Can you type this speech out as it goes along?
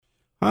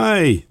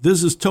Hi,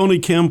 this is Tony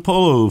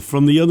Campolo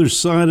from the other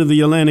side of the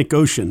Atlantic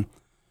Ocean.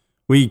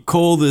 We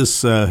call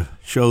this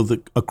show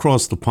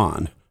Across the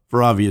Pond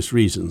for obvious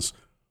reasons.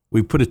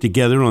 We put it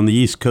together on the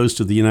east coast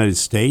of the United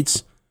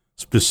States,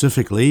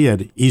 specifically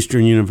at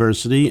Eastern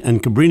University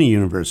and Cabrini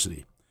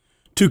University,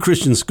 two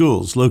Christian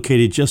schools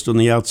located just on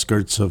the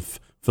outskirts of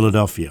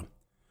Philadelphia.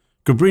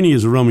 Cabrini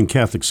is a Roman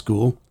Catholic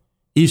school.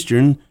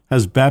 Eastern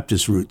has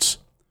Baptist roots.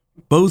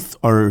 Both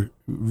are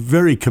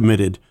very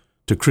committed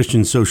to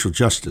Christian social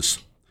justice.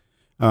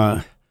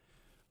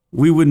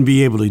 We wouldn't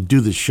be able to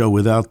do this show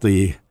without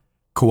the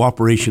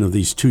cooperation of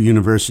these two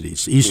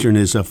universities. Eastern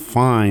is a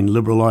fine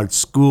liberal arts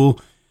school,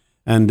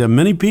 and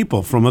many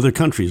people from other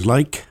countries,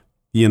 like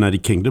the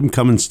United Kingdom,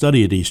 come and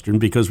study at Eastern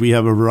because we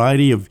have a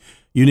variety of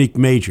unique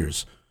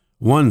majors.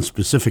 One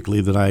specifically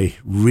that I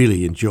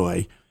really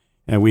enjoy,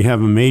 and we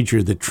have a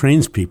major that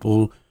trains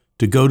people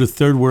to go to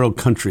third world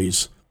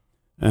countries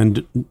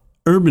and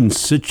urban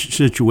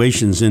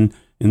situations in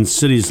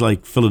cities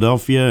like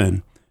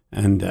Philadelphia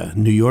and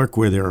New York,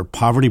 where there are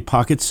poverty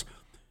pockets,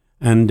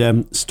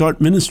 and start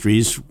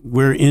ministries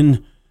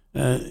wherein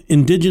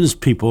indigenous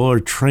people are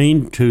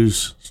trained to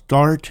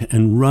start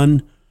and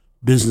run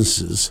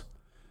businesses.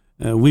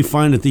 We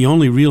find that the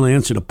only real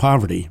answer to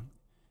poverty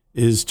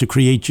is to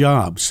create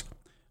jobs.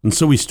 And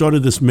so we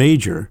started this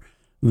major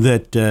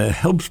that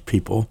helps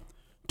people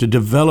to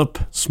develop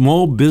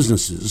small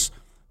businesses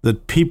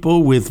that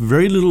people with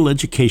very little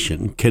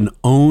education can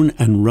own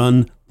and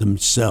run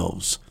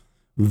themselves,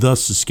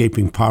 thus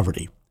escaping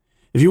poverty.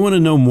 If you want to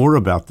know more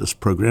about this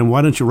program,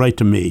 why don't you write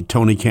to me,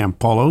 Tony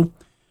Campolo,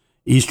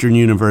 Eastern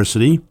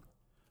University,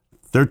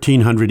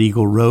 1300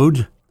 Eagle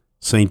Road,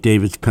 St.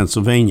 David's,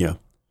 Pennsylvania,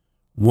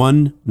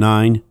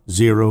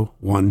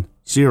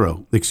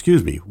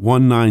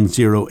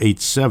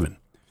 19087.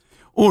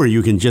 Or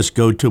you can just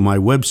go to my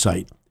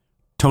website,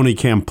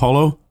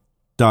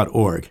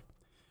 tonycampolo.org.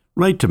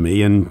 Write to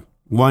me, and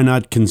why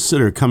not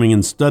consider coming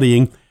and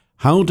studying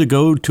how to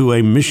go to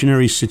a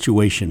missionary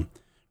situation,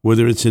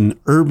 whether it's in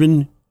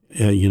urban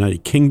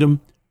United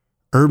Kingdom,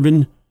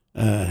 urban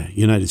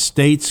United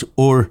States,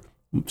 or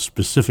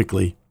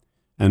specifically,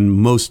 and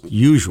most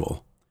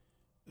usual,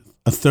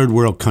 a third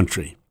world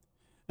country.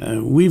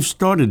 We've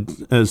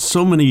started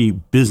so many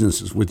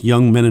businesses with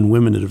young men and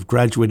women that have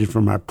graduated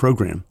from our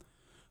program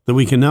that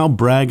we can now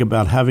brag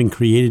about having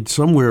created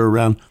somewhere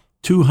around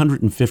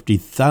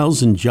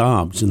 250,000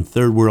 jobs in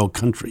third world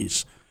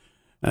countries.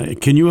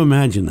 Can you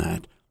imagine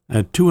that?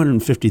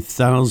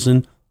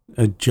 250,000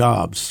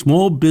 jobs,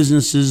 small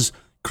businesses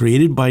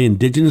created by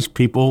indigenous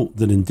people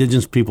that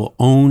indigenous people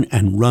own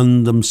and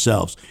run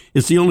themselves.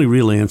 It's the only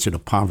real answer to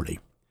poverty.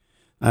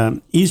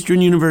 Eastern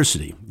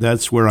University,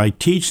 that's where I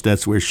teach.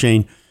 That's where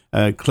Shane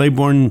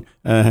Claiborne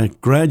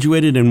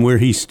graduated and where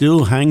he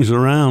still hangs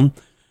around.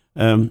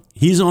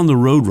 He's on the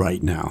road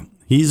right now.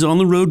 He's on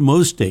the road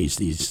most days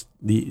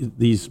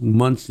these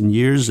months and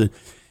years.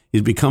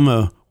 He's become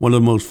one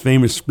of the most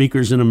famous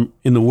speakers in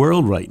the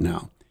world right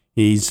now.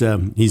 He's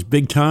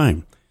big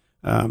time.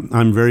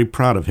 I'm very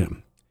proud of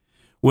him.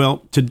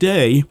 Well,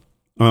 today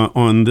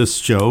on this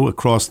show,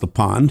 Across the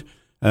Pond,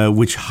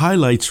 which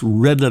highlights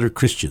red letter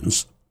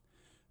Christians.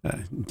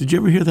 Did you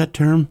ever hear that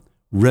term,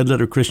 red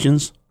letter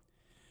Christians?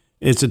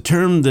 It's a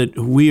term that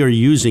we are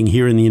using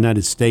here in the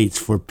United States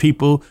for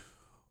people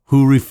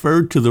who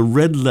refer to the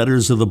red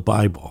letters of the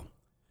Bible.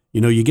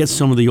 You know, you get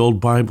some of the old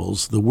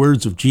Bibles, the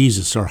words of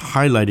Jesus are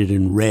highlighted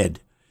in red.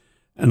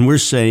 And we're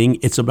saying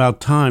it's about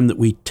time that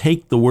we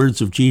take the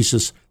words of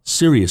Jesus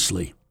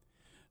seriously.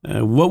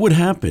 What would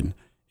happen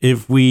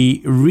if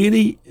we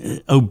really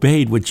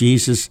obeyed what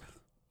Jesus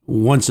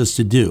wants us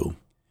to do?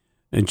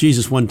 And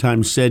Jesus one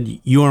time said,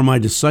 "You are my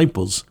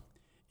disciples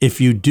if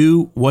you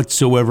do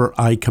whatsoever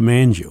I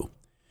command you."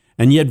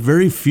 And yet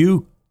very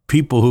few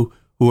people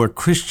who are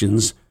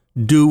Christians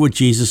do what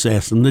Jesus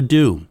asked them to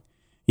do.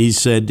 He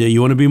said, "You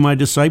want to be my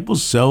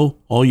disciples? Sell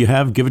all you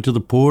have, give it to the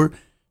poor,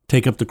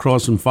 take up the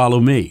cross and follow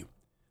me."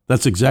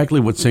 That's exactly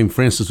what St.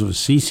 Francis of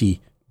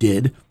Assisi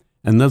did,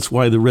 and that's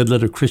why the Red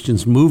Letter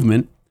Christians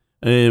movement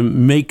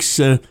makes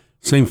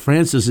St.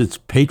 Francis its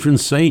patron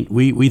saint.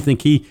 We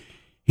think he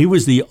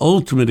was the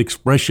ultimate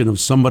expression of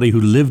somebody who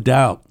lived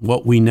out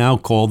what we now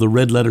call the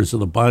red letters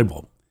of the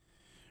Bible.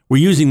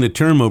 We're using the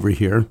term over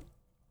here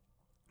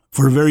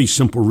for a very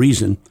simple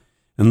reason,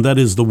 and that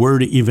is the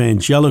word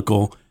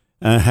evangelical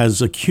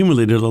has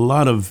accumulated a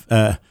lot of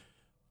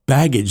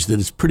baggage that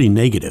is pretty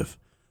negative.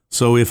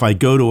 So if I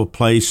go to a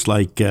place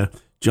like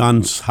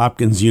Johns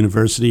Hopkins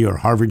University or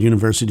Harvard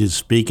University to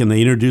speak and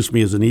they introduce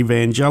me as an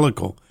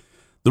evangelical,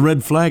 the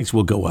red flags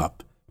will go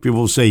up. People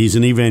will say he's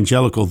an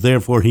evangelical,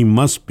 therefore he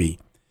must be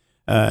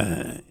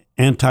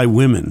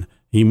anti-women.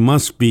 He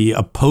must be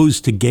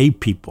opposed to gay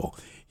people.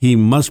 He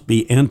must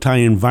be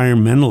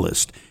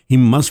anti-environmentalist. He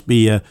must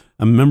be a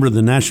member of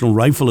the National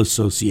Rifle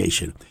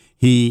Association.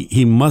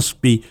 He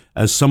must be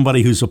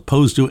somebody who's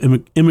opposed to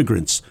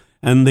immigrants.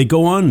 And they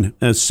go on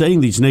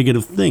saying these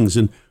negative things.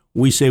 And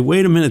we say,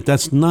 wait a minute,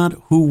 that's not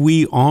who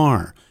we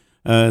are.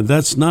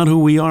 That's not who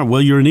we are.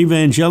 Well, you're an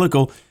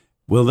evangelical.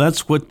 Well,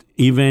 that's what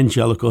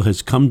evangelical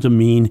has come to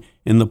mean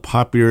in the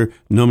popular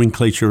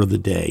nomenclature of the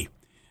day.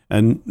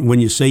 And when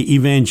you say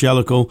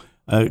evangelical,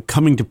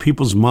 coming to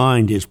people's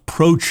mind is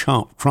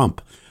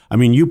pro-Trump. I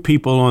mean, you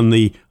people on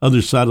the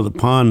other side of the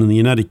pond in the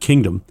United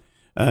Kingdom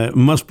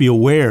must be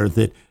aware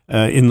that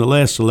in the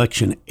last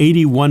election,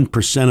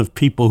 81% of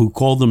people who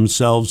called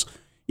themselves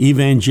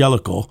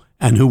evangelical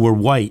and who were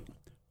white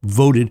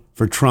voted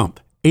for Trump.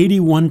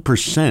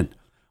 81%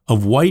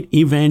 of white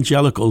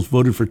evangelicals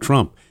voted for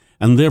Trump.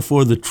 And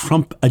therefore, the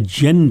Trump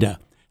agenda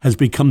has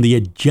become the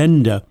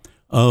agenda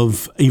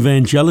of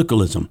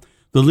evangelicalism.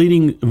 The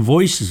leading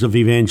voices of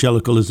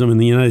evangelicalism in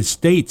the United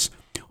States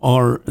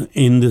are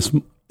in this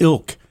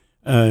ilk.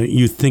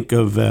 You think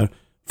of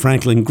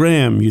Franklin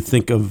Graham. You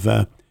think of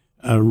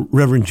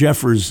Reverend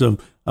Jeffers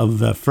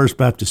of First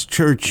Baptist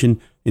Church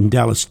in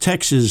Dallas,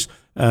 Texas.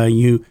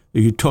 You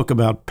talk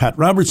about Pat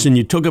Robertson.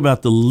 You talk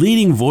about the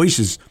leading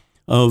voices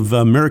of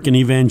American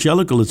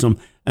evangelicalism,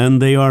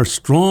 and they are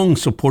strong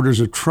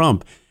supporters of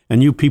Trump.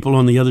 And you people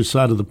on the other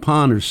side of the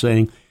pond are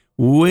saying,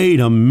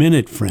 wait a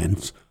minute,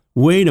 friends,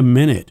 wait a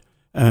minute.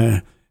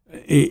 Are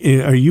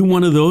you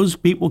one of those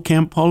people,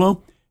 Camp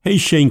Polo? Hey,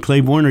 Shane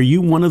Claiborne, are you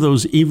one of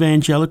those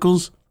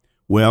evangelicals?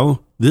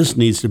 Well, this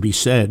needs to be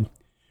said.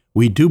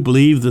 We do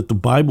believe that the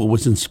Bible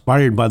was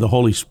inspired by the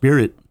Holy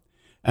Spirit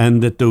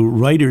and that the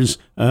writers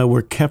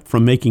were kept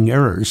from making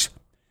errors.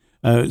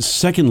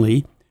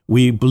 Secondly,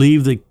 we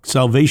believe that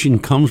salvation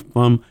comes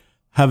from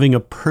having a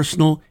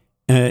personal,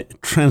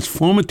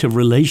 transformative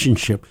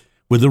relationship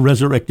with the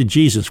resurrected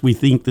Jesus. We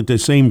think that the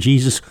same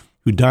Jesus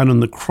who died on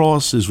the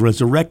cross is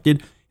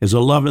resurrected, is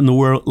alive in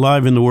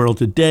the world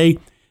today,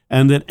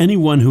 and that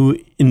anyone who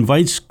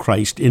invites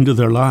Christ into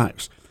their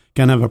lives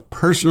can have a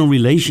personal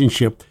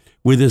relationship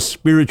with his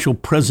spiritual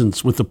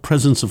presence, with the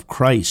presence of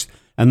Christ,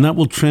 and that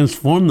will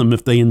transform them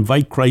if they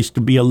invite Christ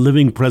to be a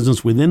living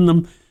presence within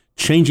them,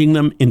 changing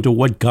them into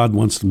what God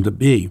wants them to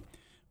be.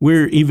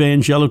 We're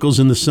evangelicals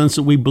in the sense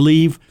that we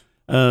believe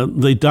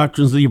the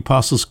doctrines of the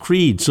Apostles'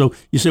 Creed. So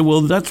you say, well,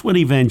 that's what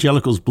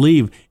evangelicals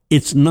believe.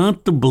 It's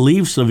not the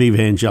beliefs of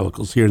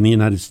evangelicals here in the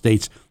United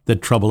States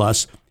that trouble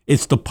us.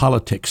 It's the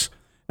politics.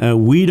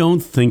 We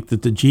don't think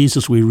that the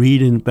Jesus we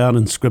read about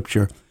in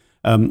Scripture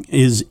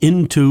is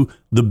into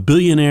the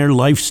billionaire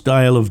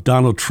lifestyle of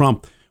Donald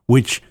Trump,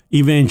 which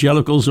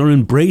evangelicals are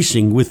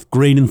embracing with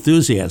great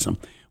enthusiasm.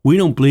 We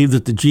don't believe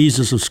that the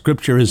Jesus of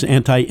Scripture is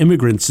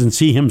anti-immigrant, since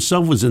he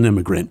himself was an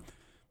immigrant.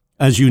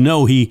 As you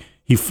know, he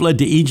fled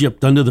to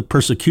Egypt under the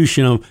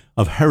persecution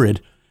of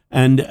Herod,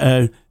 and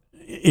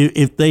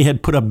if they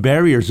had put up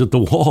barriers at the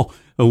wall,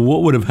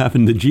 what would have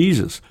happened to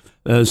Jesus?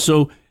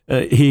 We're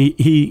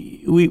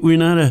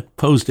not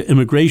opposed to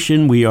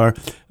immigration. We are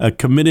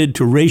committed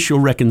to racial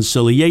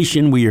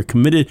reconciliation. We are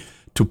committed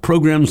to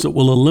programs that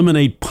will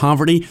eliminate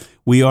poverty.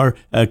 We are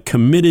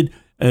committed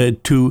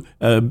to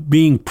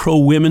being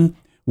pro-women.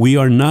 We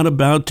are not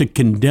about to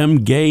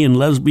condemn gay and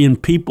lesbian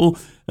people.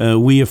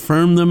 We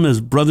affirm them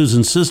as brothers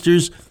and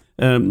sisters.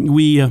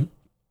 We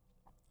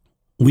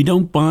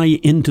don't buy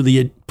into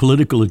the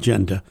political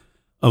agenda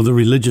of the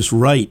religious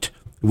right,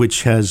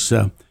 which has,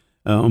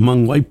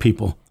 among white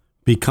people,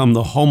 become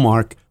the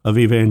hallmark of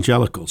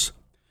evangelicals.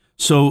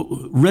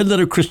 So, red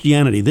letter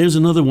Christianity, there's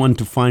another one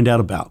to find out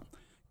about.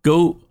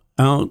 Go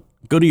to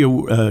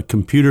your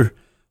computer,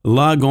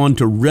 log on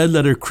to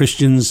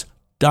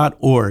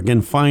redletterchristians.org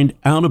and find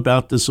out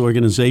about this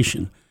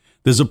organization.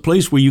 There's a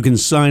place where you can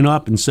sign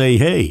up and say,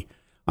 hey,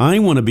 I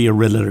want to be a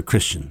red letter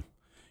Christian.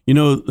 You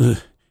know,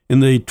 in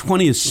the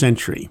 20th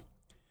century,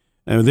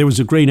 there was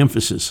a great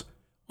emphasis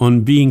on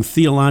being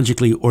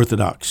theologically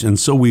orthodox. And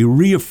so we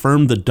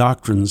reaffirmed the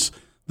doctrines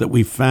that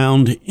we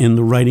found in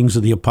the writings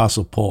of the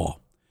Apostle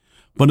Paul.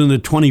 But in the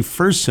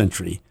 21st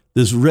century,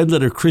 this red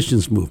letter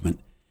Christians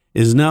movement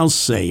is now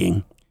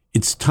saying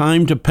it's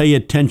time to pay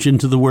attention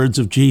to the words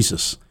of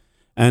Jesus.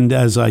 And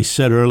as I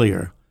said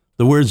earlier,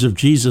 the words of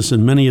Jesus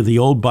in many of the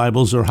old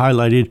Bibles are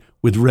highlighted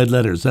with red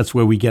letters. That's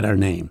where we get our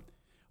name.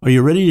 Are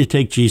you ready to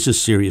take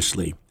Jesus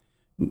seriously?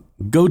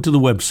 Go to the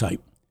website.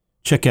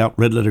 Check out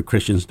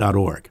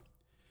redletterchristians.org.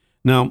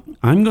 Now,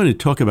 I'm going to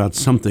talk about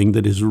something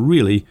that is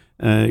really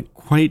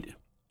quite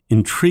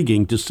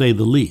intriguing, to say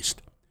the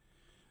least.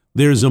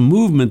 There's a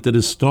movement that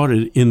has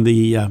started in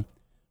the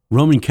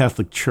Roman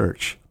Catholic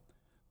Church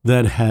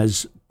that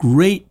has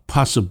great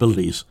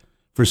possibilities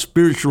for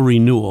spiritual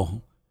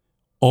renewal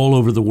all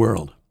over the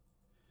world.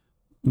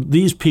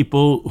 These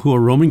people who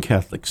are Roman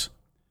Catholics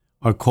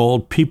are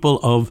called people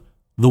of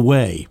the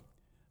Way.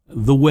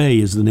 The Way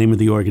is the name of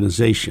the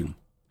organization.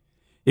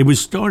 It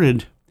was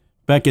started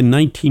back in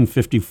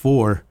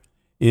 1954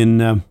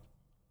 in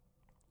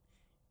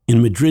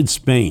Madrid,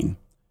 Spain.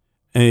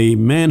 A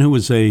man who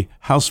was a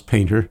house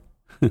painter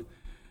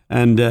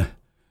and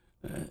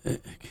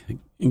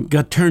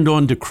got turned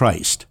on to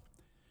Christ.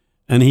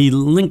 And he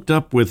linked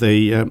up with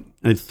a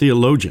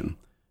theologian.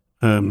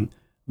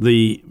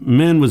 The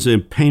man was a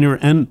painter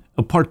and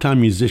a part-time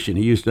musician.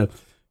 He used to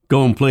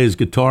go and play his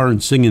guitar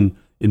and sing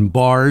in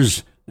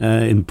bars,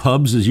 in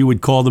pubs, as you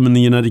would call them in the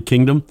United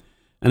Kingdom.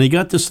 And he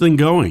got this thing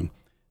going.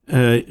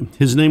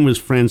 His name was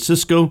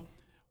Francisco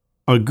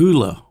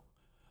Arguello.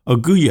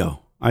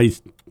 I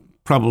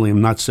probably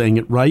am not saying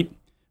it right,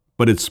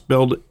 but it's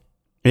spelled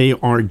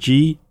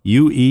Arguello.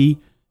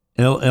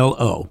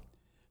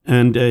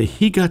 And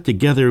he got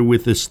together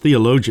with this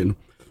theologian,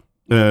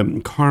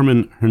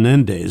 Carmen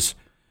Hernandez,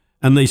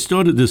 and they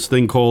started this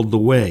thing called The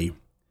Way.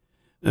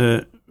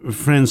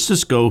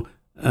 Francisco,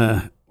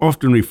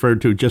 often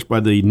referred to just by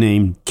the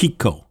name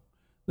Kiko,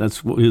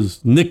 that's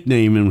his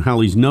nickname and how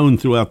he's known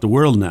throughout the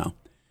world now,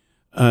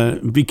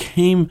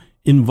 became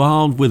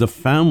involved with a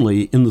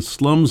family in the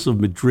slums of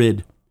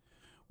Madrid,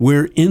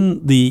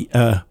 wherein the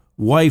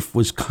wife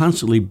was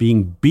constantly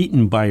being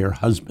beaten by her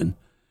husband.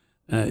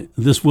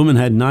 This woman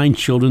had 9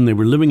 children. They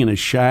were living in a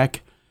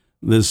shack.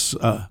 This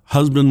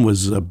husband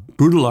was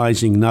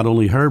brutalizing not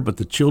only her, but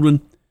the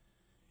children.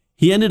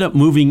 He ended up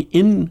moving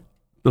into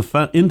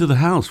the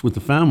house with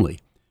the family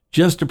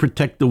just to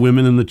protect the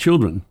women and the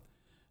children.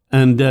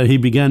 And he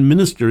began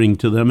ministering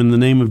to them in the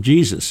name of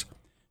Jesus.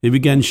 He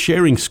began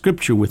sharing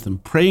scripture with them,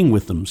 praying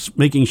with them,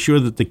 making sure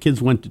that the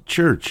kids went to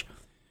church.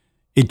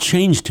 It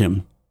changed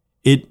him.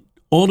 It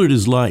altered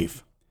his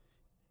life.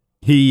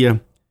 He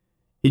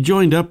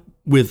joined up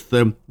with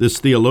this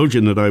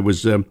theologian that I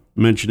was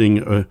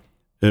mentioning,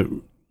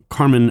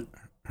 Carmen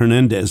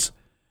Hernandez,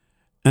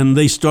 and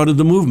they started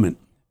the movement,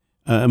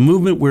 a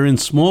movement wherein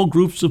small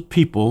groups of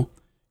people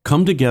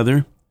come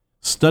together,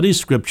 study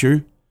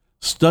scripture,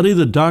 study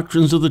the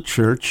doctrines of the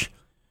church,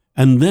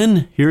 and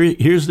then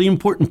here's the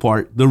important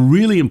part, the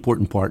really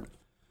important part.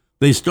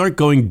 They start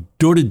going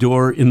door to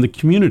door in the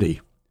community.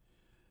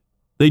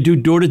 They do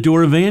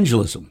door-to-door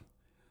evangelism.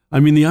 I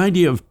mean, the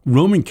idea of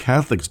Roman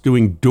Catholics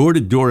doing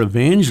door-to-door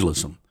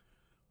evangelism,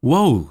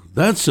 whoa,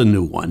 that's a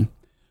new one.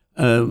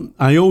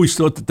 I always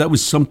thought that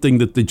was something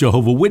that the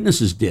Jehovah's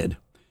Witnesses did.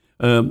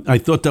 I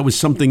thought that was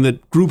something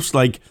that groups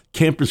like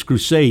Campus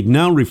Crusade,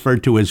 now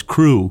referred to as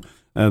Cru,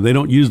 they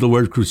don't use the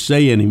word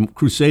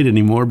crusade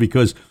anymore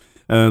because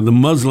the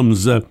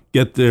Muslims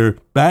get their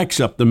backs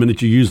up the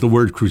minute you use the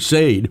word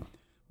crusade.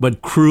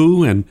 But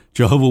Cru and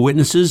Jehovah's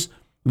Witnesses,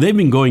 they've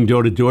been going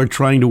door to door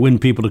trying to win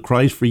people to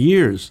Christ for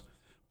years.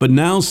 But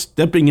now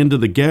stepping into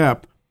the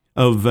gap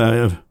of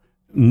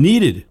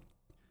needed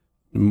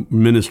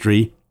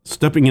ministry,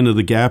 stepping into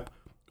the gap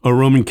are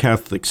Roman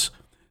Catholics.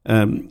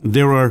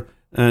 There are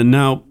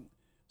now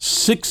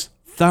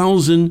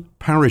 6,000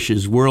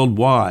 parishes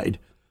worldwide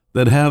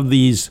that have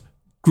these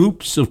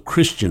groups of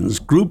Christians,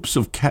 groups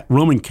of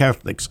Roman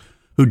Catholics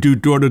who do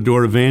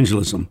door-to-door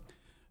evangelism.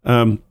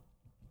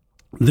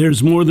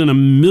 There's more than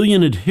 1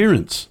 million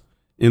adherents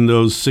in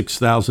those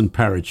 6,000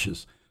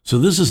 parishes. So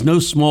this is no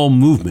small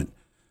movement.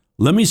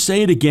 Let me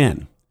say it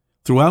again.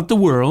 Throughout the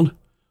world,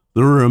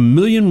 there are 1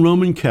 million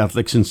Roman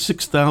Catholics in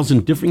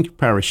 6,000 different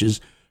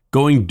parishes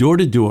going door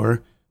to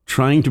door,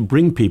 trying to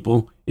bring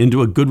people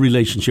into a good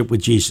relationship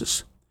with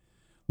Jesus.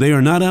 They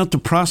are not out to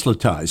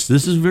proselytize.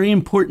 This is very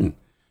important.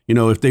 You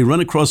know, if they run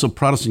across a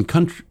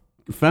Protestant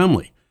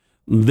family,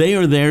 they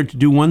are there to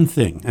do one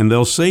thing, and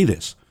they'll say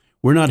this: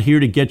 we're not here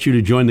to get you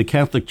to join the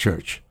Catholic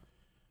Church.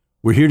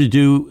 We're here to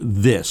do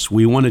this.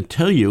 We want to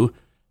tell you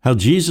how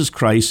Jesus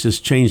Christ has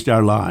changed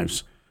our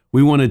lives.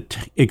 We want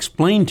to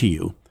explain to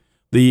you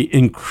the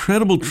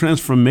incredible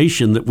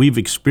transformation that we've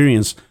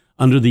experienced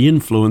under the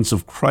influence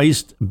of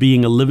Christ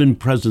being a living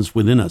presence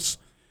within us.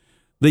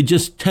 They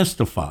just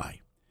testify.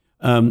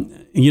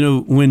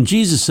 When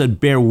Jesus said,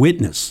 bear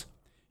witness,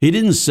 he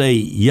didn't say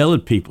yell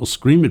at people,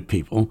 scream at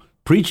people,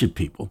 preach at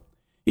people.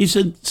 He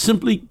said,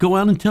 simply go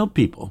out and tell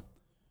people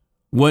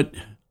what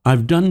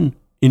I've done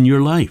in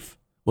your life.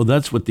 Well,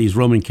 that's what these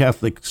Roman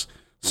Catholics,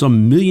 some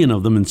 1 million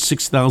of them in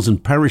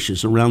 6,000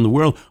 parishes around the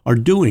world, are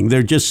doing.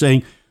 They're just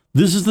saying,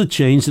 this is the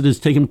change that has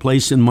taken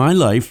place in my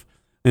life,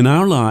 in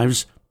our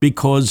lives,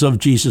 because of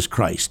Jesus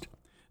Christ.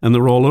 And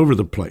they're all over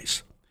the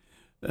place.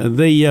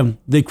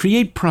 They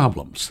create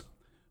problems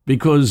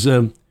because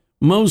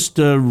most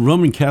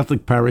Roman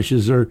Catholic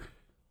parishes are,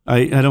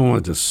 I don't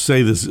want to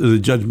say this in a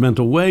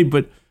judgmental way,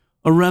 but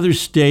are rather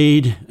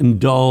staid and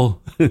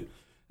dull.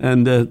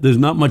 And there's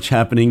not much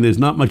happening. There's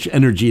not much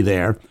energy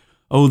there.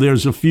 Oh,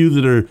 there's a few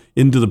that are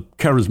into the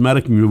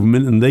charismatic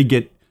movement, and they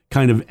get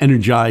kind of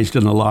energized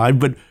and alive.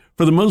 But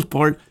for the most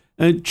part,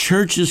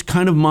 church is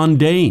kind of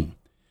mundane.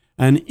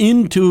 And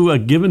into a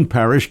given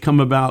parish come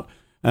about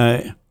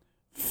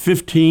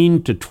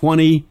 15 to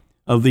 20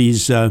 of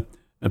these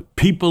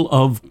people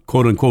of,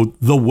 quote unquote,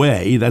 the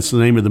way, that's the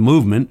name of the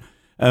movement,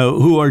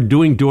 who are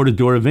doing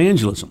door-to-door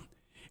evangelism.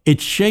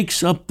 It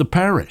shakes up the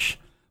parish.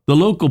 The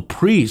local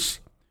priests,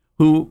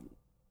 who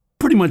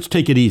pretty much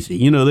take it easy.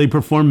 You know, they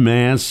perform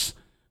mass,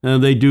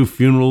 they do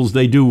funerals,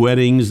 they do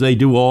weddings, they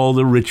do all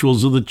the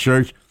rituals of the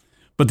church.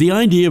 But the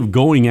idea of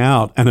going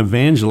out and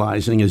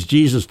evangelizing, as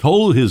Jesus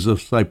told his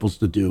disciples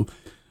to do,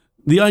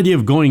 the idea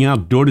of going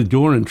out door to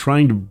door and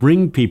trying to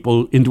bring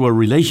people into a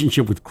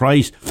relationship with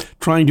Christ,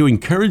 trying to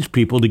encourage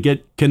people to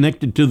get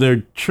connected to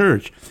their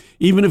church,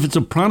 even if it's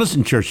a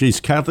Protestant church,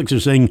 these Catholics are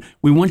saying,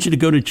 we want you to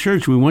go to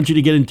church, we want you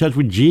to get in touch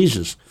with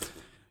Jesus.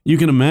 You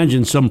can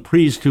imagine some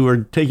priests who are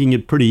taking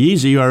it pretty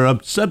easy are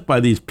upset by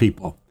these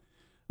people.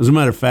 As a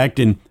matter of fact,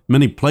 in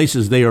many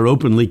places, they are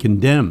openly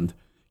condemned.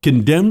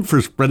 Condemned for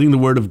spreading the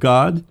word of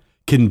God,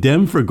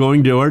 condemned for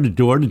going door to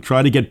door to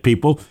try to get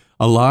people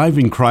alive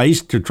in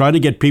Christ, to try to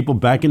get people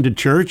back into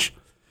church.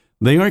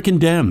 They are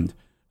condemned.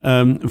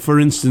 For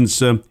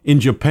instance, in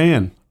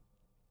Japan,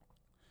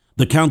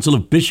 the Council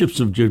of Bishops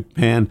of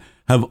Japan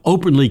have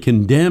openly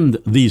condemned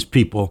these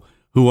people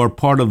who are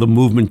part of the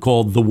movement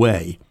called the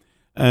Way.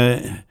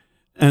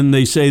 And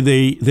they say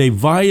they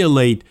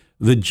violate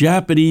the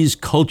Japanese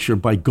culture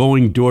by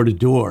going door to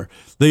door.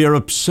 They are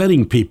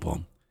upsetting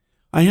people.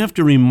 I have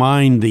to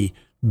remind the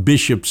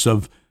bishops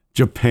of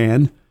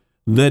Japan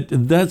that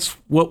that's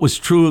what was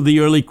true of the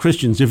early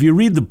Christians. If you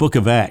read the book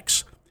of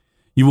Acts,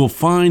 you will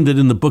find that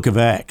in the book of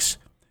Acts,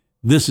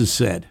 this is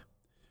said,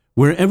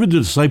 wherever the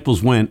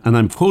disciples went, and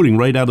I'm quoting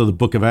right out of the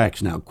book of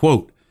Acts now,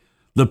 quote,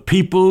 the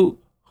people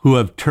who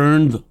have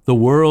turned the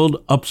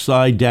world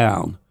upside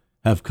down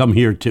have come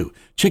here too.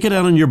 Check it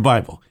out in your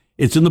Bible.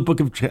 It's in the book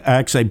of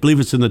Acts, I believe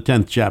it's in the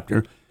 10th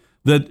chapter,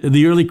 that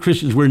the early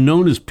Christians were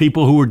known as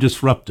people who were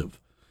disruptive.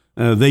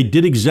 They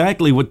did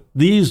exactly what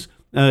these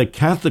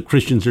Catholic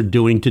Christians are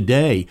doing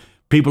today,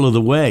 people of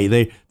the Way.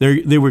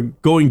 They were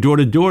going door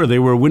to door. They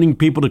were winning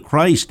people to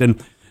Christ.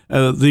 And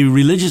the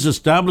religious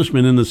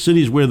establishment in the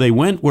cities where they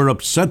went were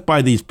upset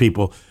by these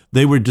people.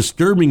 They were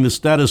disturbing the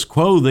status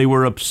quo. They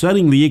were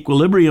upsetting the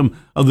equilibrium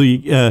of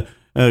the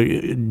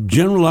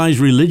generalized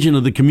religion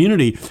of the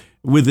community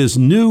with this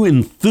new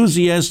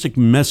enthusiastic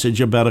message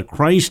about a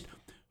Christ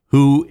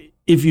who,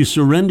 if you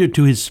surrender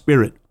to his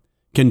Spirit,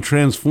 can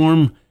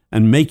transform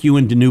and make you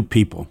into new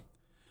people.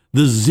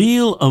 The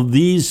zeal of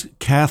these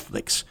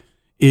Catholics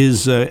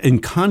is in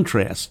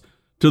contrast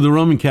to the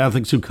Roman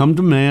Catholics who come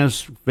to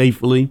Mass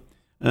faithfully,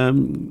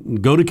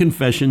 go to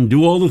confession,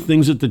 do all the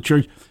things at the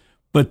church,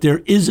 but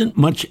there isn't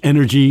much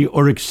energy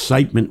or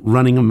excitement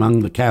running among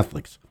the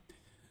Catholics.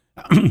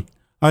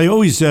 I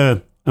always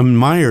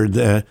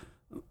admired,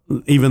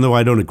 even though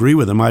I don't agree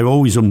with them, I've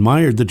always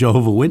admired the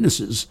Jehovah's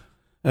Witnesses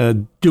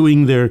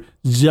doing their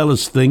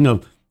zealous thing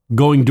of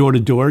going door to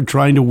door,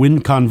 trying to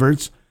win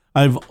converts.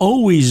 I've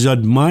always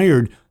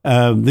admired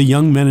the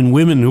young men and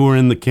women who are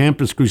in the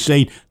Campus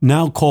Crusade,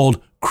 now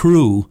called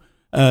Cru,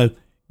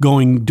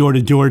 going door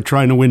to door,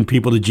 trying to win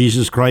people to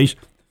Jesus Christ.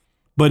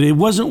 But it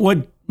wasn't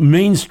what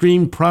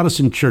mainstream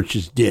Protestant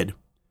churches did.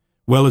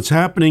 Well, it's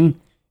happening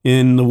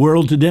in the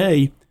world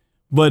today,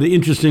 but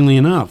interestingly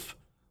enough,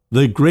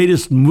 the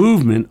greatest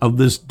movement of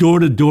this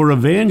door-to-door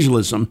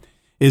evangelism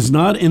is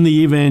not in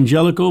the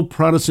evangelical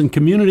Protestant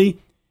community.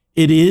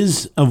 It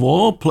is, of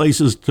all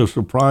places to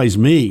surprise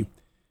me,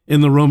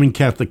 in the Roman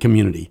Catholic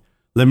community.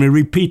 Let me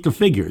repeat the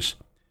figures.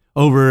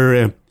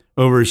 Over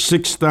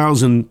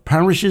 6,000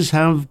 parishes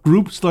have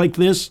groups like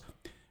this,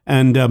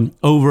 and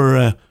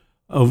over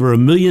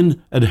 1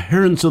 million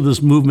adherents of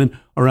this movement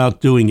are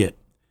out doing it.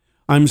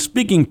 I'm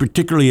speaking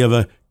particularly of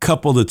a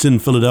couple that's in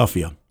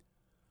Philadelphia,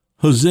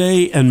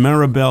 Jose and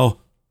Maribel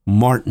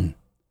Martin.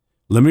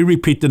 Let me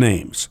repeat the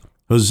names.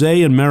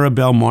 Jose and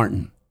Maribel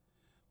Martin.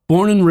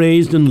 Born and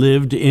raised and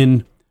lived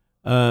in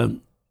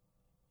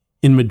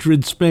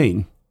Madrid,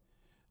 Spain.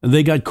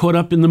 They got caught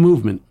up in the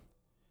movement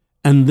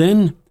and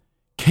then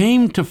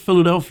came to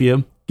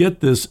Philadelphia, get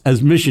this,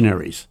 as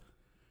missionaries.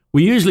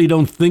 We usually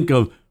don't think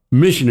of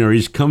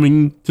missionaries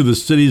coming to the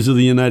cities of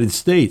the United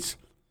States,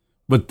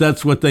 but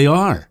that's what they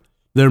are.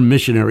 They're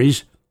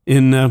missionaries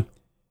in the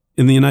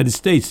United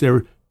States.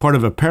 They're part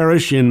of a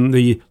parish in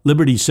the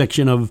Liberty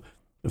section of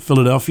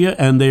Philadelphia,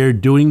 and they're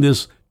doing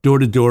this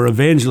door-to-door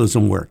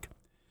evangelism work.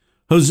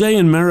 Jose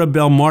and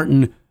Maribel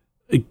Martin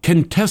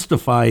can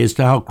testify as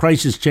to how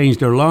Christ has changed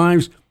their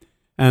lives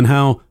and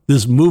how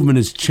this movement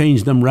has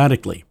changed them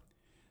radically.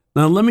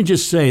 Now, let me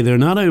just say, they're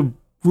not a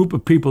group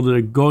of people that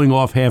are going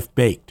off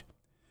half-baked.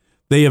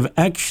 They have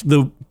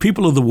the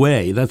people of the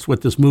Way, that's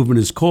what this movement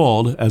is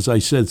called, as I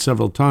said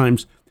several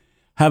times,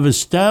 have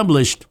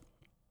established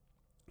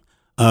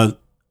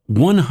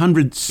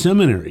 100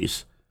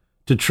 seminaries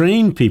to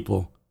train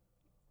people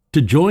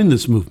to join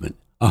this movement,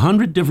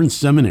 100 different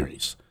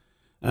seminaries.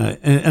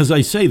 As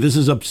I say, this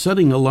is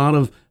upsetting a lot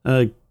of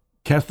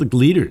Catholic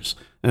leaders.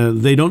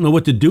 They don't know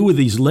what to do with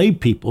these lay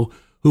people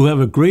who have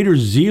a greater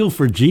zeal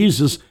for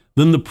Jesus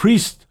than the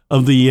priests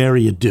of the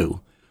area do,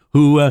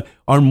 who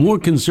are more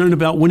concerned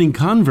about winning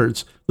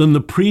converts than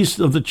the priests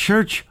of the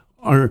church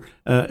are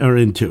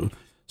into.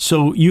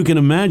 So you can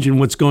imagine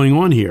what's going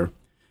on here.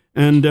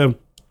 And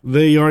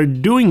they are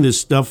doing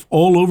this stuff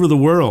all over the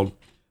world.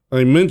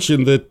 I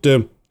mentioned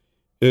that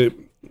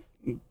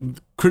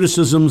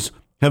criticisms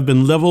have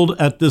been leveled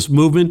at this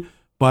movement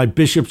by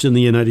bishops in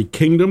the United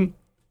Kingdom,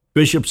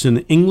 bishops in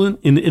England,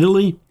 in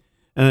Italy.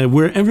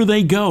 Wherever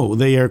they go,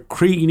 they are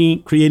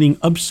creating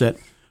upset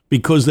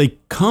because they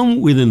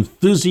come with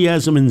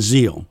enthusiasm and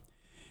zeal.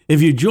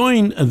 If you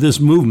join this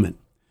movement,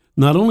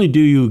 not only do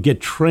you get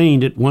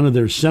trained at one of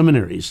their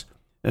seminaries,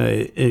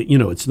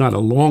 it's not a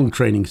long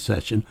training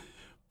session,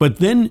 but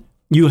then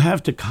you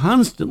have to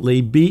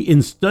constantly be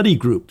in study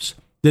groups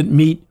that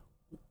meet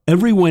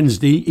every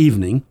Wednesday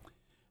evening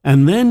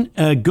and then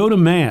go to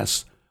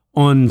Mass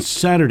on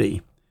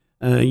Saturday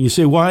You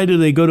say, why do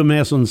they go to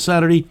Mass on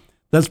Saturday?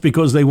 That's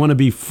because they want to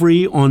be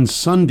free on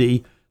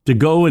Sunday to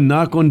go and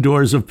knock on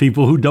doors of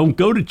people who don't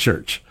go to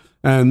church.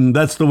 And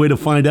that's the way to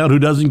find out who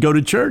doesn't go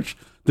to church,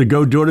 to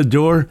go door to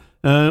door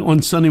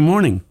on Sunday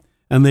morning.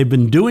 And they've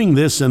been doing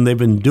this, and they've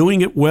been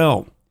doing it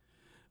well.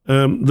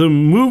 The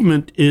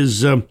movement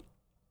is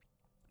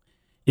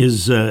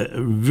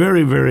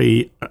very,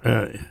 very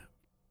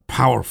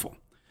powerful.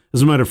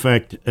 As a matter of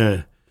fact,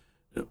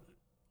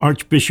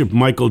 Archbishop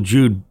Michael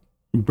Jude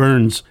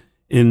Burns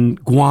in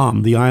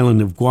Guam, the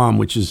island of Guam,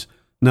 which is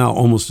now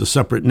almost a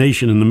separate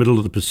nation in the middle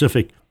of the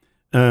Pacific,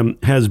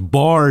 has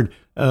barred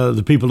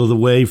the people of the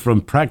way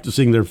from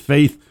practicing their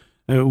faith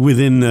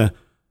within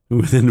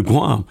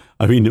Guam.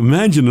 I mean,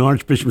 imagine an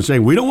archbishop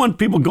saying, we don't want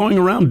people going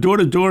around door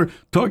to door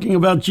talking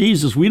about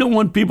Jesus. We don't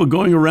want people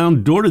going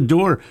around door to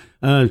door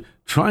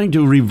trying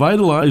to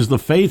revitalize the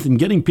faith and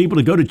getting people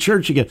to go to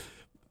church again.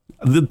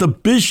 That the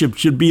bishop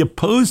should be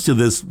opposed to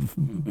this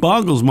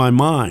boggles my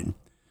mind.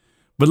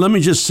 But let me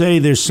just say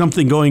there's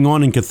something going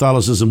on in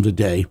Catholicism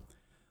today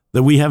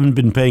that we haven't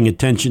been paying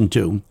attention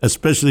to,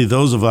 especially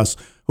those of us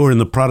who are in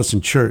the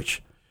Protestant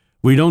church.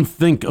 We don't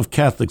think of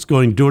Catholics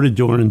going door to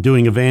door and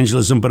doing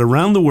evangelism, but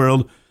around the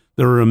world,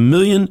 there are 1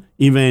 million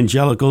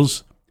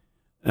evangelicals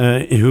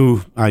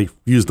who, I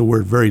use the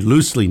word very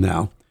loosely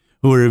now,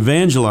 who are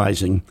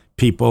evangelizing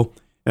people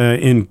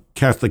in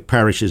Catholic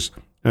parishes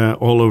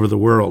all over the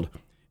world.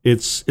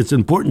 It's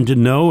important to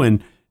know,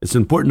 and it's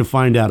important to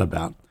find out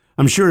about.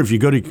 I'm sure if you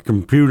go to your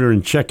computer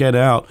and check it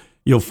out,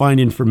 you'll find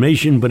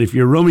information, but if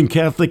you're Roman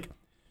Catholic,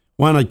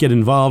 why not get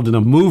involved in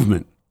a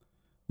movement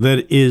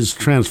that is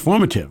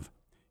transformative?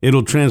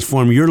 It'll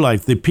transform your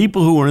life. The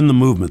people who are in the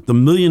movement, the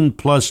 1 million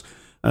plus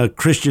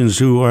Christians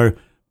who are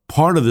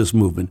part of this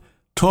movement,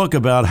 talk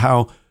about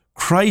how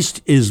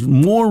Christ is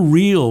more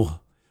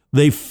real.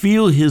 They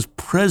feel his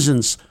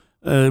presence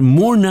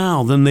more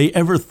now than they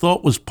ever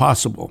thought was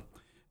possible.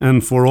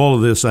 And for all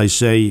of this, I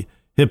say,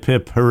 hip,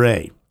 hip,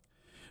 hooray.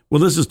 Well,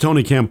 this is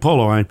Tony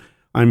Campolo.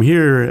 I'm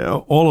here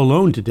all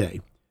alone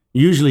today.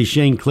 Usually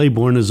Shane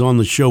Claiborne is on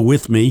the show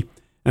with me,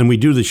 and we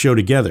do the show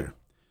together.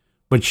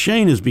 But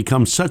Shane has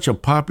become such a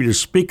popular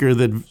speaker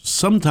that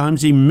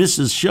sometimes he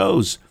misses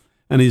shows,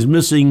 and he's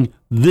missing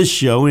this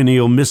show, and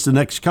he'll miss the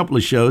next couple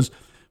of shows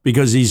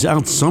because he's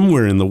out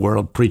somewhere in the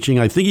world preaching.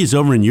 I think he's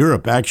over in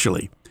Europe,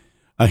 actually.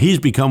 He's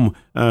become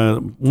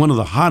one of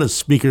the hottest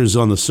speakers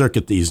on the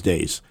circuit these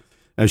days.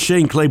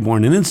 Shane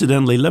Claiborne, and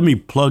incidentally, let me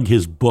plug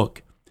his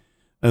book,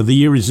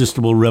 The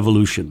Irresistible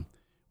Revolution,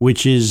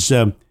 which is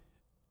in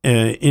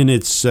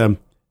its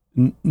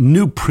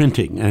new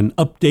printing and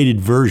updated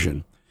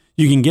version.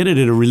 You can get it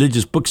at a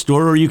religious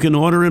bookstore, or you can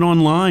order it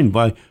online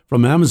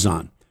from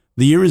Amazon.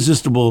 The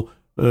Irresistible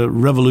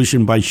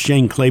Revolution by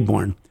Shane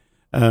Claiborne.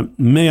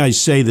 May I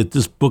say that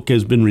this book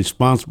has been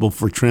responsible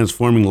for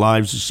transforming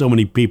lives of so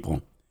many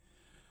people.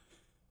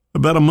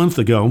 About a month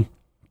ago,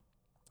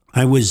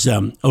 I was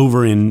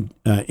over in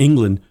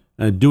England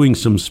doing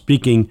some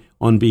speaking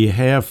on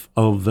behalf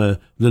of the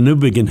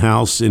Newbigin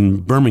House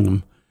in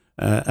Birmingham,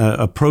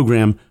 a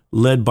program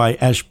led by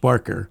Ash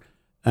Barker.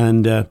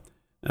 And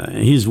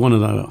he's one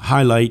of the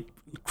highlight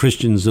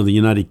Christians of the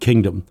United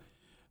Kingdom.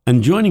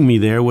 And joining me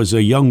there was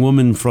a young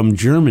woman from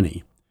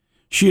Germany.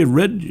 She had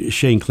read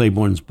Shane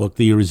Claiborne's book,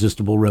 The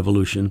Irresistible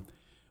Revolution,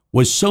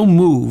 was so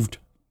moved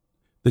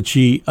that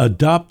she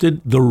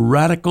adopted the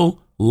radical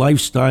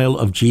lifestyle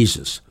of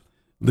Jesus,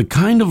 the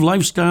kind of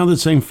lifestyle that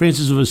St.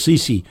 Francis of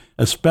Assisi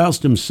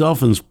espoused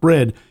himself and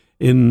spread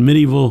in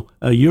medieval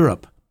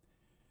Europe.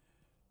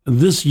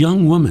 This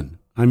young woman,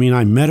 I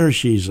met her.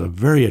 She's a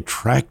very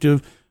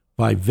attractive,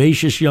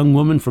 vivacious young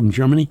woman from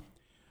Germany.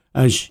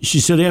 She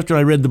said, after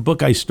I read the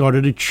book, I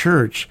started a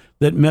church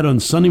that met on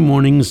Sunday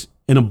mornings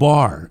in a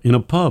bar, in a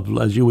pub,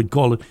 as you would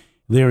call it,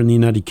 there in the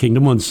United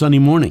Kingdom on Sunday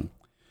morning.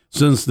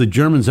 Since the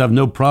Germans have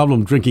no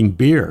problem drinking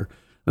beer,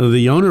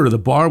 the owner of the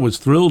bar was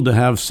thrilled to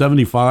have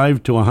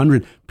 75 to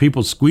 100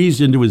 people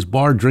squeezed into his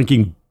bar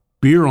drinking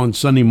beer on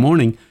Sunday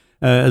morning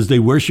as they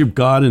worshiped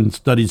God and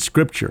studied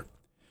Scripture.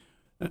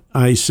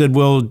 I said,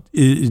 well,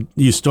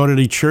 you started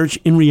a church?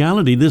 In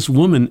reality, this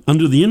woman,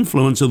 under the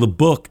influence of the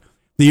book,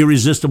 The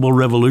Irresistible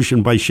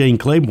Revolution by Shane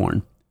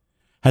Claiborne,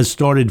 has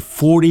started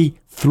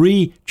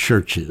 43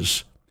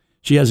 churches.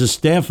 She has a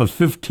staff of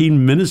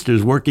 15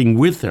 ministers working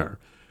with her,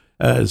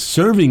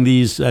 serving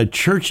these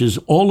churches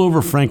all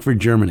over Frankfurt,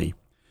 Germany.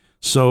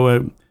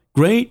 So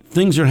great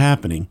things are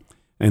happening.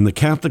 In the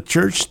Catholic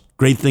Church,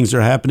 great things are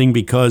happening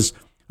because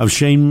of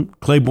Shane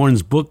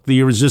Claiborne's book,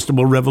 The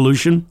Irresistible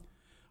Revolution.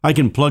 I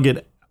can plug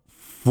it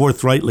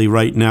forthrightly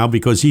right now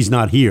because he's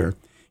not here.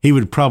 He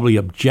would probably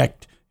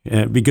object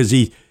because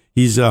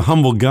he's a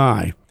humble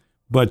guy,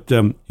 but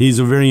he's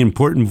a very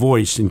important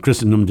voice in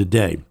Christendom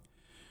today.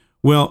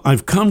 Well,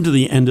 I've come to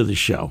the end of the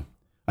show.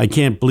 I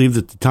can't believe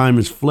that the time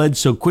has fled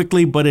so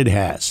quickly, but it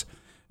has.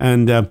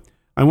 And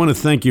I want to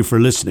thank you for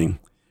listening.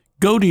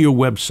 Go to your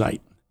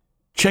website.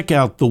 Check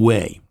out The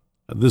Way,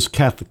 this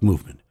Catholic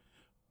movement.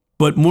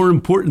 But more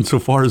important, so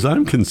far as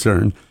I'm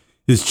concerned,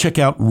 is check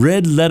out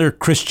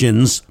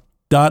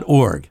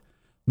redletterchristians.org.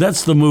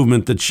 That's the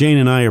movement that Shane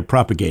and I are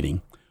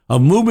propagating, a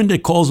movement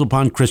that calls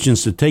upon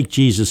Christians to take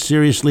Jesus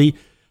seriously,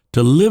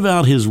 to live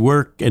out his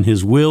work and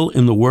his will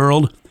in the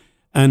world,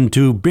 and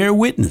to bear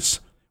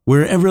witness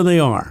wherever they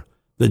are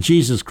that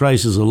Jesus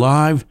Christ is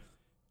alive,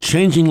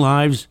 changing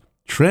lives,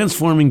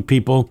 transforming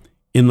people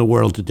in the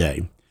world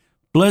today.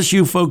 Bless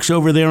you folks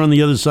over there on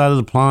the other side of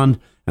the pond,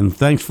 and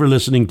thanks for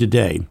listening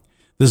today.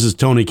 This is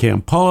Tony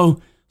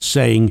Campolo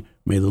saying,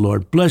 may the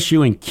Lord bless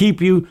you and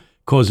keep you,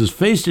 cause his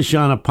face to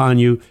shine upon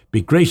you,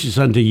 be gracious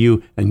unto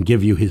you, and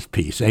give you his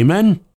peace. Amen?